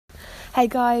Hey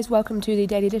guys, welcome to the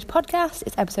Daily Dish podcast.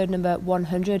 It's episode number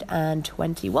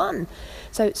 121.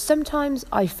 So sometimes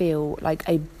I feel like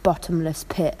a bottomless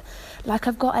pit, like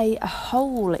I've got a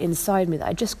hole inside me that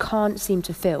I just can't seem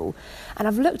to fill. And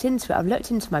I've looked into it, I've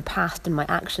looked into my past and my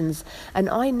actions, and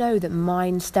I know that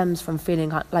mine stems from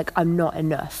feeling like I'm not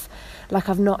enough, like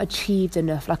I've not achieved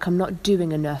enough, like I'm not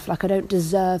doing enough, like I don't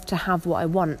deserve to have what I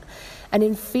want. And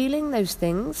in feeling those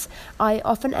things, I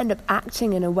often end up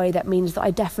acting in a way that means that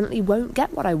I definitely won't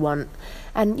get what I want.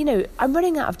 And, I'm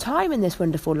running out of time in this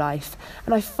wonderful life.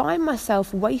 And I find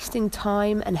myself wasting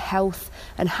time and health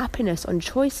and happiness on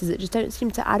choices that just don't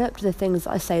seem to add up to the things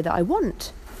that I say that I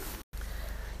want.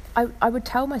 I would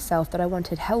tell myself that I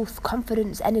wanted health,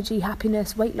 confidence, energy,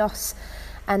 happiness, weight loss.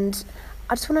 And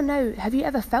I just want to know, have you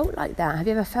ever felt like that? Have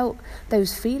you ever felt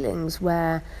those feelings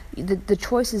where the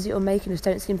choices that you're making just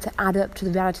don't seem to add up to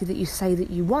the reality that you say that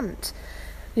you want?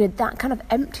 That kind of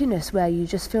emptiness where you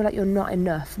just feel like you're not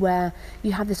enough, where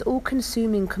you have this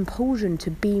all-consuming compulsion to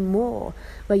be more,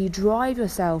 where you drive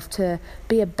yourself to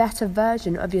be a better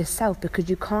version of yourself because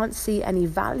you can't see any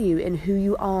value in who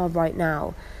you are right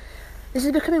now. This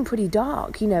is becoming pretty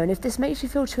dark, and if this makes you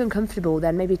feel too uncomfortable,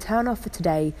 then maybe turn off for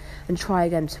today and try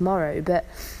again tomorrow. But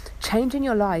changing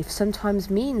your life sometimes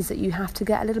means that you have to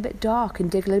get a little bit dark and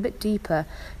dig a little bit deeper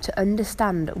to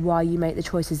understand why you make the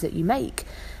choices that you make.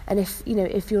 And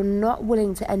if you're not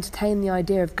willing to entertain the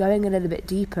idea of going a little bit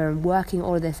deeper and working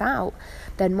all of this out,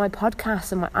 then my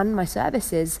podcast and my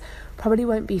services probably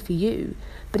won't be for you.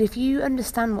 But if you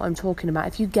understand what I'm talking about,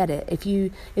 if you get it,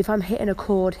 if I'm hitting a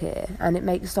chord here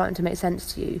and starting to make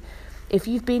sense to you, if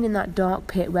you've been in that dark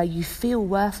pit where you feel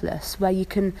worthless, where you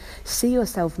can see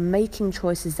yourself making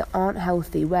choices that aren't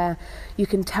healthy, where you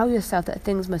can tell yourself that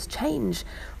things must change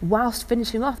whilst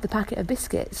finishing off the packet of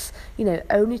biscuits,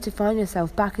 only to find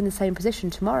yourself back in the same position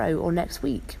tomorrow or next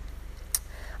week.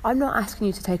 I'm not asking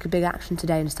you to take a big action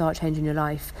today and start changing your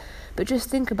life, but just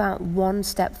think about one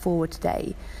step forward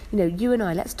today. You and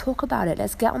I, let's talk about it.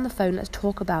 Let's get on the phone. Let's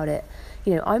talk about it.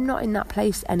 I'm not in that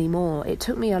place anymore. It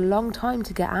took me a long time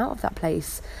to get out of that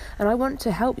place. And I want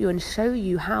to help you and show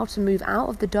you how to move out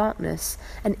of the darkness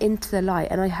and into the light.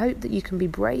 And I hope that you can be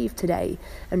brave today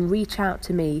and reach out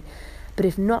to me. But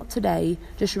if not today,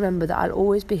 just remember that I'll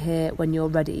always be here when you're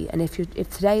ready. And if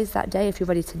today is that day, if you're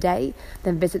ready today,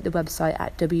 then visit the website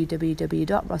at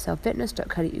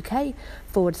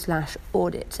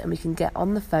www.rossellfitness.co.uk/audit, and we can get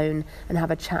on the phone and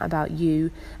have a chat about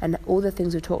you and all the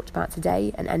things we've talked about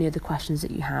today and any other questions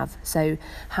that you have. So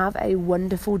have a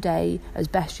wonderful day as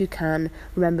best you can.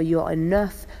 Remember, you're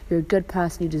enough. You're a good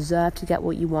person. You deserve to get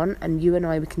what you want, and you and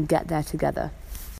I, we can get there together.